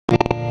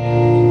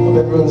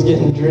everyone's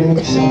getting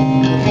drinks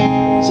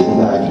and sitting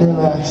back and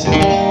relaxing.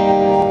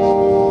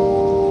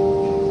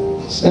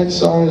 This next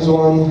song is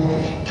one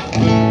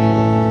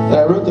that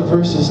I wrote the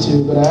verses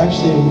to, but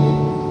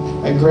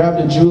I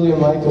grabbed a Julia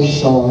Michaels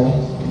song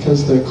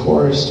because the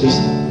chorus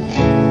just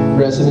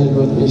resonated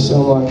with me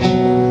so much,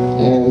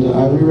 and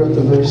I rewrote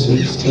the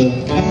verses to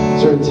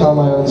sort of tell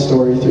my own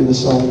story through the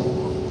song.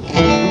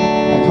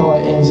 I call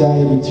it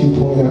Anxiety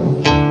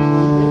 2.0.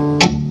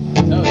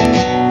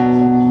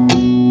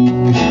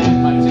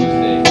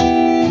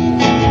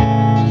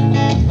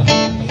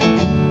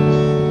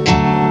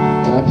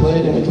 And I play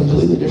it in a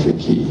completely different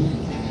key.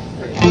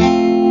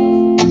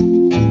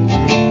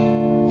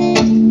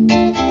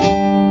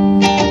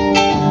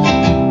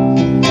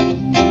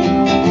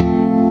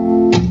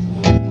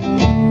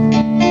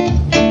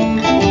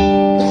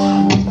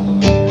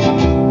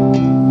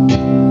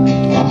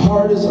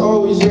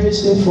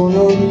 For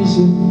no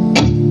reason,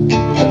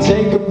 I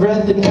take a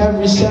breath in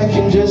every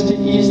second just to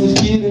ease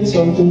the feeling.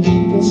 Something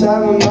deep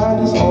inside my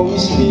mind is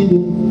always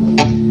speeding.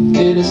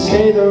 Did I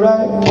say the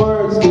right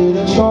words? Did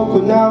I choke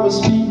when I was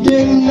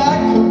speaking?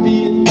 I could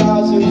be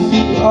 1,000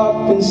 feet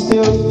up and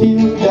still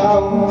feel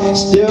down,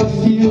 still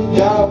feel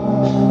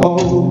down.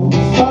 Oh,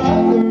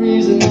 find the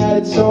reason that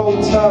it's so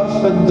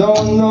tough. I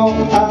don't know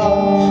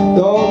how,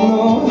 don't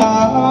know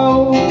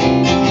how.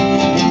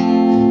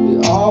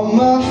 All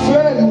my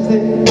friends,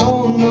 they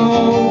don't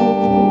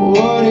know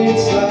what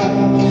it's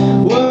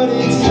like, what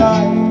it's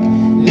like.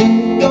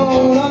 They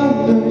don't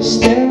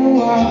understand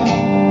why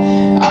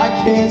I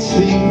can't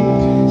sleep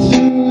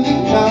through the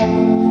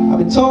night. I've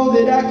been told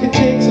that I could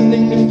take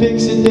something to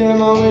fix it.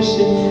 Damn, I wish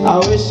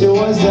it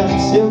was that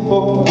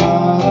simple.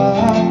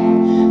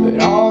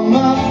 But all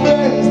my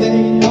friends,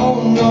 they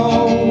don't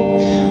know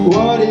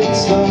what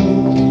it's like,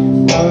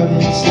 what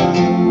it's like.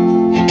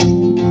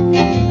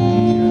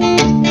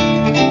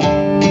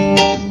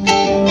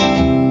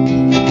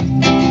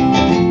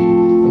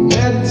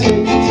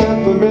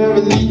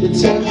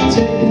 Attempt to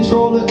take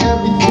control of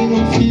everything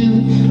I'm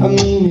feeling. I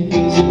mean, it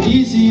isn't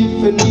easy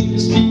if I need to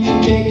speak. I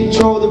can't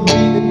control the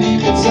breathing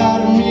deep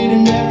inside. I'm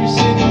reading every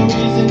single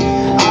reason.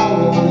 I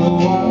wanna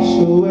wash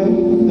away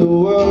the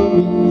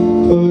worry,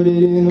 put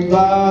it in a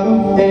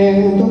bottle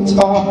and don't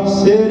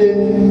toss it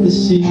in the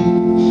sea.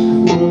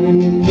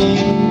 Wouldn't it be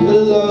a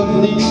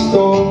lovely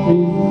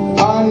story?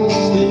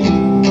 Honestly,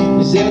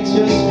 is that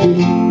just me?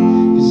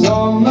 'Cause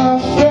all my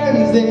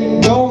friends, they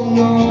don't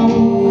know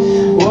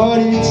what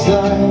it's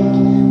like,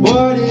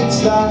 what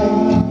it's like.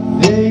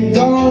 They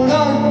don't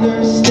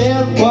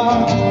understand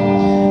why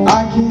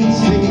I can't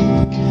sleep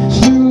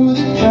through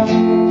the night.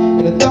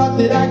 And I thought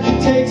that I could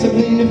take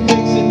something to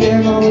fix it.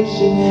 Damn, I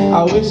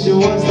wish it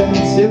was that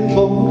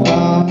simple.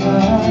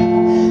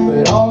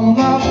 But all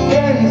my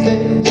friends,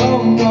 they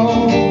don't know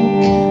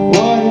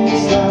what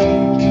it's like,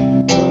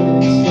 what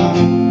it's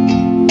like.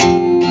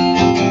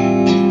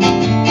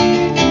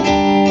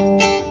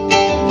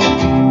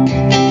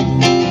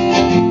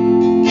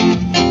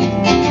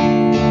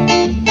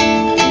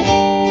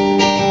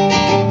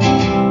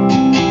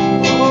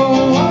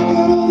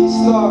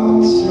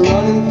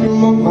 Running through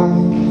my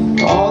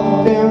mind all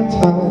the damn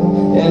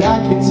time, and I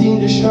can't seem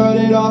to shut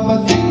it off. I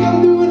think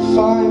I'm doing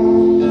fine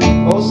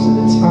most of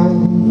the time.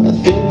 I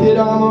think that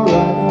I'm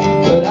alright,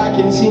 but I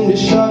can't seem to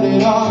shut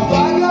it off.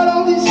 I got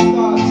all these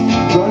thoughts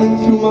running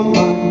through my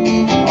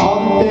mind all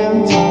the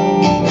damn time,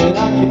 and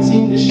I can't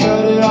seem to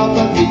shut it off.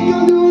 I think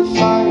I'm doing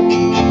fine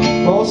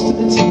most of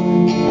the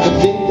time. I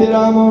think that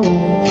I'm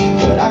alright,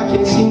 but I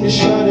can't seem to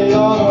shut it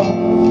off.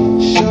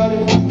 Shut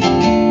it.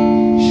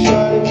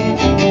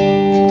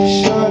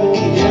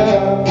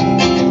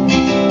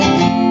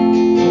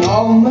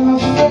 All my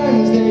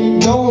friends, they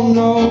don't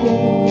know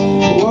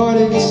what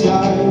it's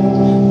like,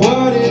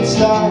 what it's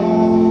like.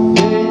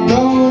 They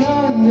don't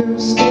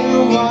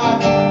understand why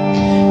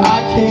I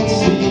can't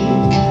sleep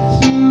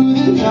through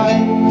the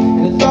night.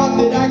 And I thought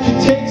that I could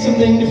take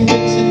something to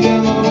fix it.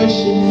 Damn, I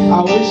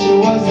wish it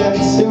was that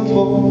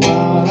simple.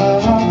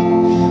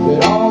 But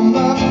all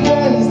my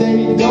friends, they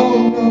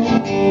don't know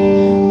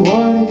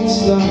what it's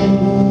like,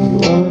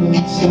 what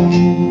it's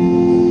like.